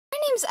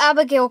name's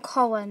Abigail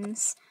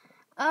Collins.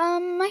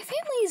 My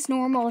family is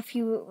normal if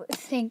you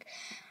think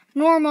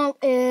normal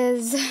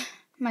is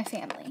my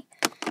family.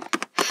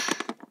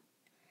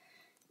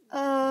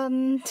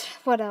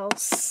 What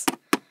else?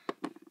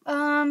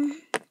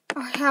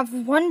 I have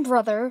one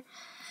brother.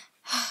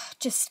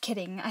 Just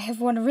kidding. I have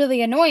one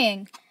really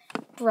annoying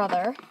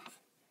brother.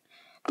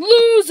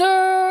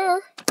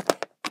 Loser!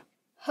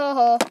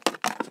 Haha.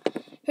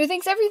 Who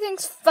thinks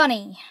everything's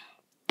funny.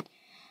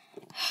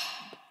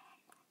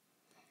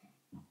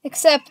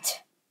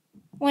 Except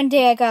one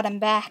day I got him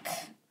back.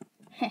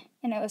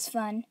 And it was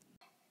fun.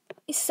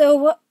 So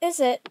what is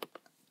it?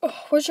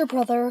 Oh, where's your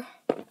brother?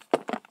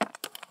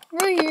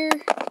 Right here.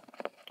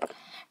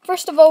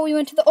 First of all, we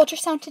went to the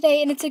ultrasound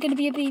today and it's going to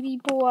be a baby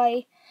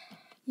boy.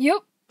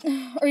 Yep.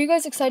 Are you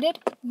guys excited?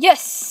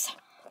 Yes!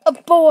 A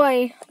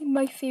boy!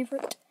 My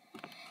favorite.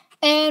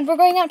 And we're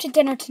going out to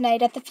dinner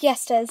tonight at the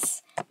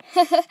Fiestas.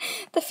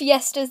 The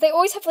Fiestas. They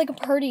always have like a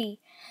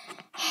party.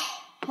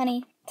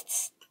 Honey,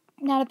 it's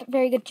not a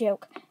very good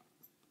joke.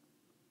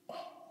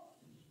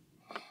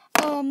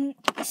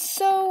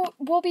 So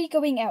we'll be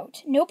going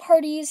out. No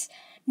parties,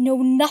 no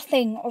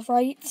nothing,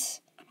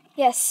 alright?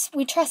 Yes,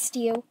 we trust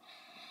you.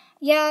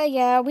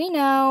 Yeah, we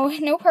know.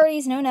 No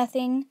parties, no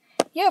nothing.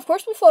 Yeah, of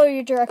course we'll follow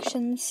your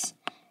directions.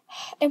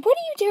 And what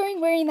are you doing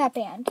wearing that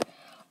band?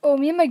 Oh,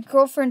 me and my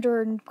girlfriend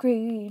are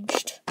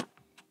engaged.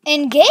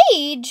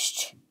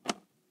 Engaged?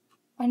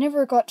 I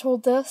never got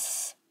told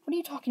this. What are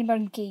you talking about,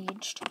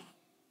 engaged?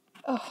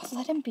 Oh,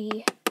 let him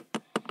be.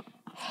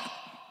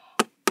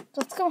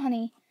 Let's go,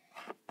 honey.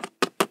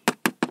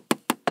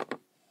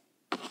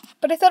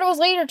 But I thought it was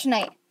later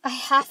tonight. I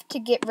have to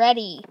get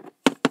ready.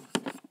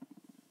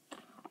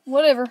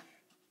 Whatever.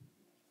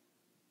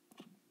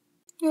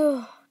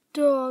 Oh,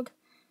 dog.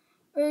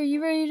 Are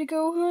you ready to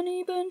go,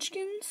 honey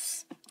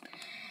bunchkins?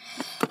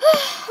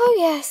 Oh,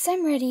 yes,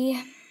 I'm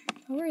ready.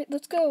 Alright,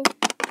 let's go.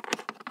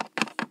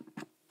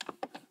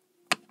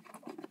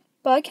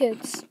 Bye,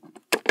 kids.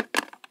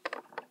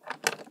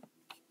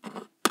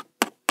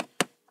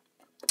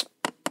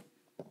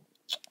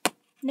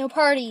 No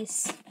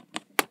parties.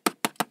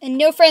 And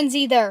no friends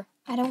either.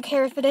 I don't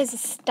care if it is a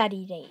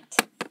study date.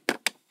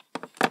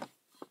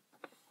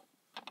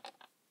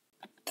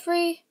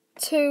 3,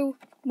 2,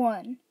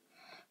 1.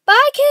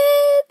 Bye,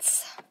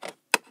 kids!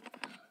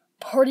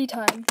 Party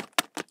time.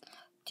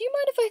 Do you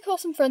mind if I call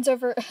some friends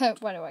over?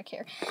 Why do I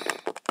care?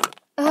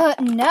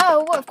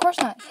 No, of course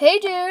not. Hey,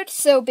 dude.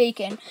 So,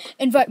 Bacon,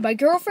 invite my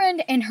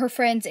girlfriend and her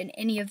friends and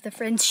any of the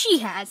friends she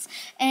has.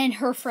 And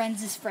her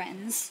friends'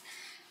 friends.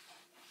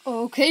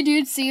 Okay,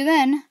 dude. See you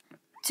then.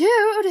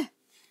 Dude!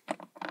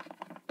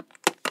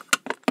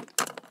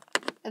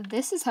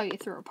 This is how you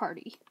throw a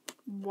party.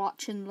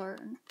 Watch and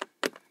learn.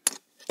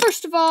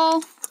 First of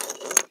all,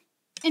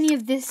 any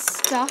of this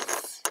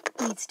stuff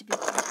needs to be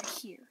over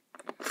here.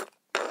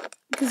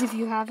 Because if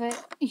you have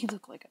it, you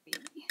look like a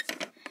baby.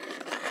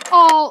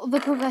 All the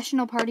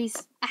professional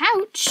parties,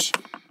 ouch!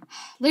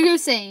 Like I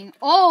was saying,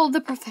 all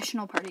the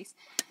professional parties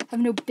have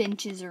no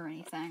benches or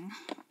anything.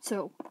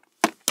 So,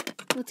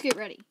 let's get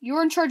ready.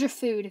 You're in charge of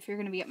food if you're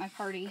going to be at my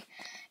party.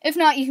 If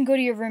not, you can go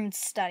to your room and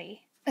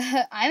study.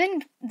 I'm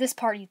in this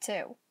party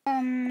too.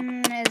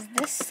 Is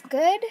this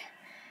good?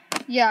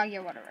 Yeah,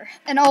 whatever.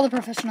 And all the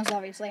professionals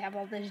obviously have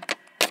all this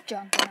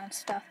junk and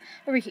stuff.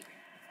 Over here.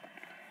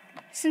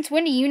 Since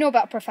when do you know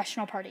about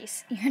professional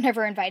parties? You're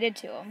never invited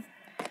to them.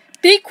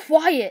 Be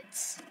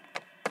quiet!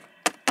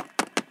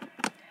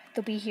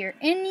 They'll be here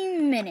any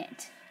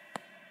minute.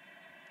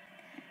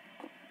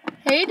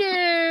 Hey,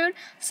 dude!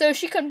 So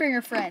she couldn't bring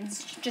her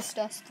friends. It's just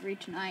us 3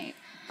 tonight.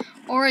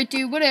 Alright,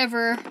 dude,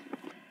 whatever.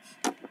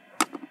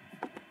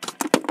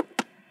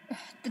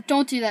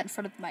 Don't do that in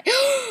front of the mic.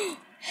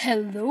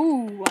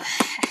 Hello!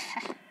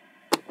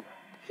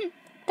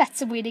 That's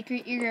the way to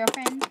greet your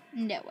girlfriend?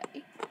 No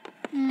way.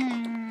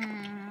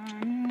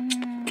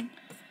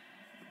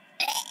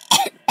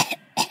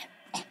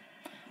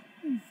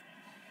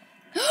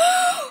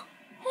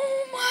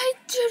 Oh my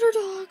jitter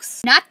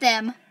dogs. Not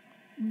them.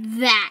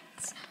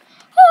 That.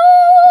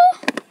 Oh,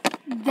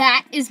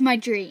 that is my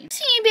dream.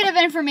 Teeny bit of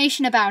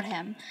information about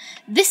him.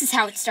 This is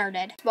how it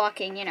started.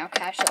 Walking,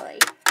 casually.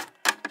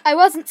 I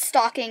wasn't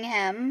stalking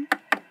him.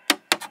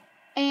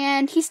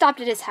 And he stopped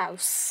at his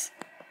house.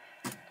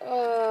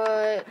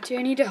 Do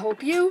I need to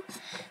help you?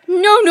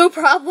 No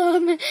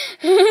problem. Okay,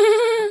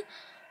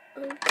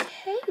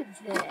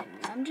 then.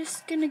 I'm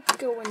just gonna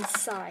go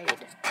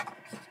inside.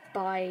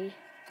 Bye.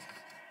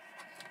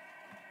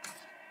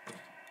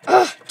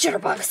 Ugh,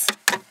 jitterbugs.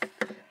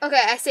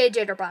 Okay, I say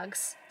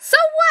jitterbugs. So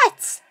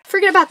what?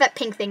 Forget about that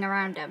pink thing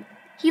around him.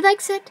 He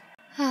likes it.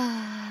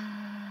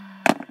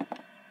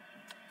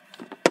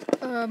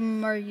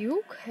 Are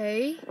you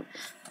okay?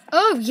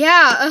 Oh,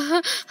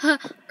 yeah.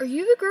 Are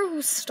you the girl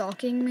who's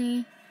stalking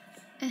me?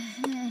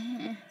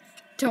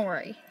 Don't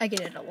worry. I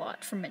get it a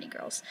lot from many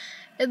girls.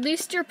 At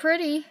least you're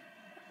pretty.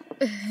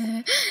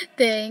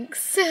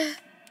 Thanks.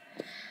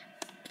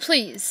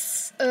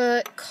 Please,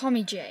 call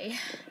me Jay.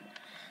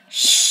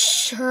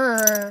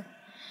 Sure.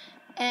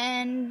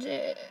 And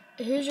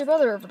who's your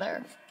brother over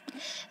there?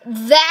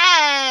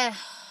 That...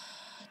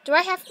 Do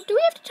we have to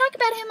talk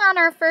about him on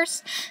our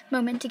first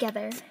moment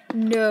together?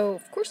 No,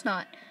 of course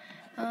not.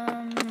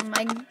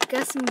 I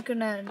guess I'm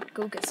gonna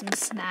go get some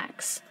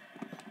snacks.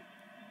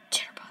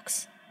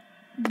 Jitterbugs.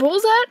 What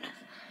was that?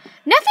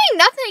 Nothing.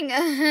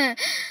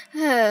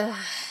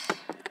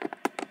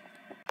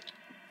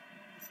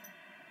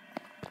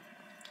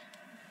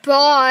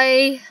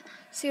 Bye.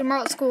 See you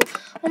tomorrow at school.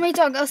 Oh, my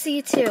dog, I'll see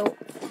you too.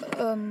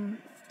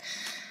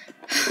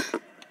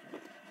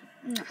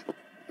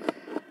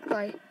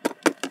 Bye.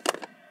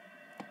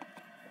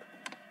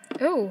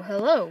 Oh,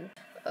 hello.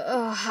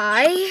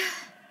 Hi.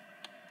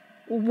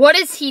 What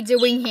is he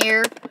doing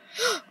here?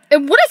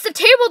 And what is the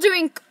table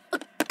doing?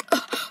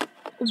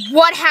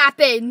 What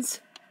happened?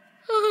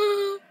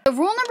 Rule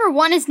number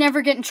 1 is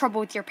never get in trouble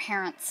with your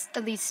parents,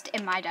 at least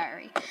in my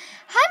diary. Hi,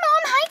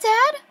 Mom. Hi,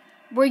 Dad.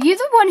 Were you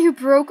the one who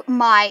broke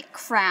my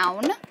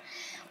crown?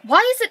 Why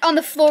is it on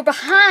the floor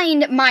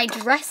behind my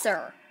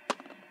dresser?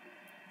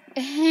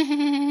 Do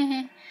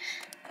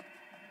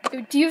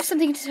you have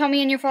something to tell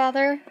me and your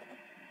father?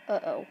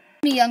 Uh-oh.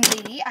 Young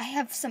lady, you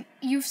have some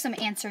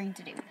answering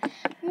to do.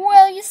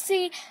 Well, you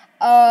see,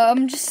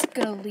 I'm just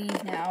gonna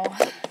leave now.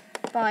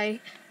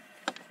 Bye.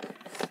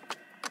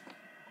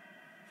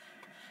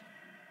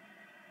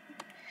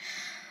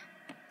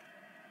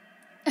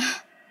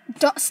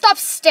 Don't stop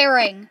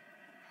staring.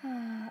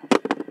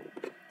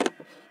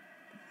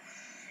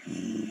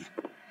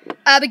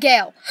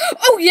 Abigail.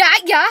 Oh, yeah.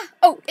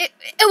 Oh, it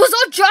was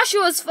all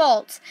Joshua's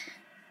fault.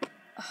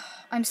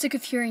 I'm sick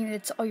of hearing that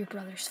it's all your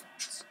brother's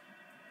faults.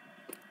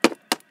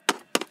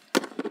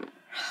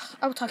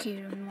 I will talk to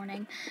you in the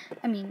morning.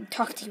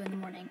 Talk to you in the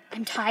morning.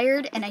 I'm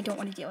tired and I don't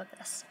want to deal with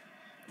this.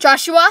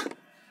 Joshua?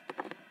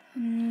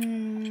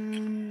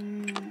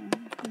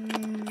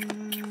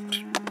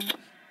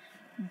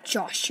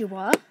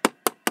 Joshua?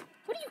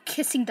 What are you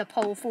kissing the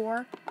pole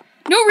for?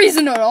 No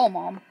reason at all,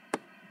 Mom.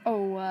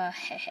 Oh,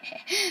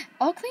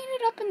 I'll clean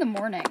it up in the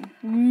morning.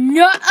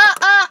 No,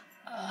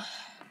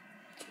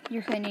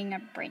 You're cleaning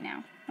up right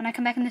now. When I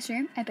come back in this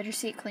room, I better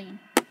see it clean.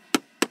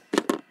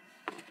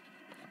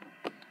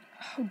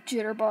 Oh,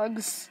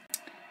 jitterbugs.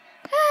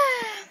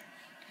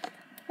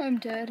 I'm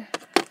dead.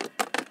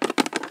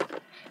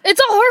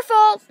 It's all her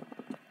fault.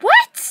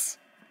 What?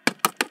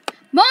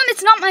 Mom,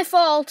 it's not my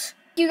fault.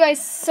 Thank you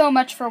guys so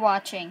much for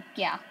watching.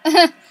 Yeah.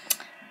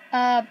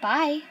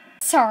 Bye.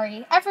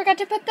 Sorry, I forgot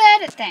to put the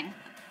edit thing.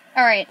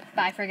 Alright,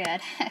 bye for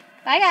good.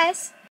 Bye, guys.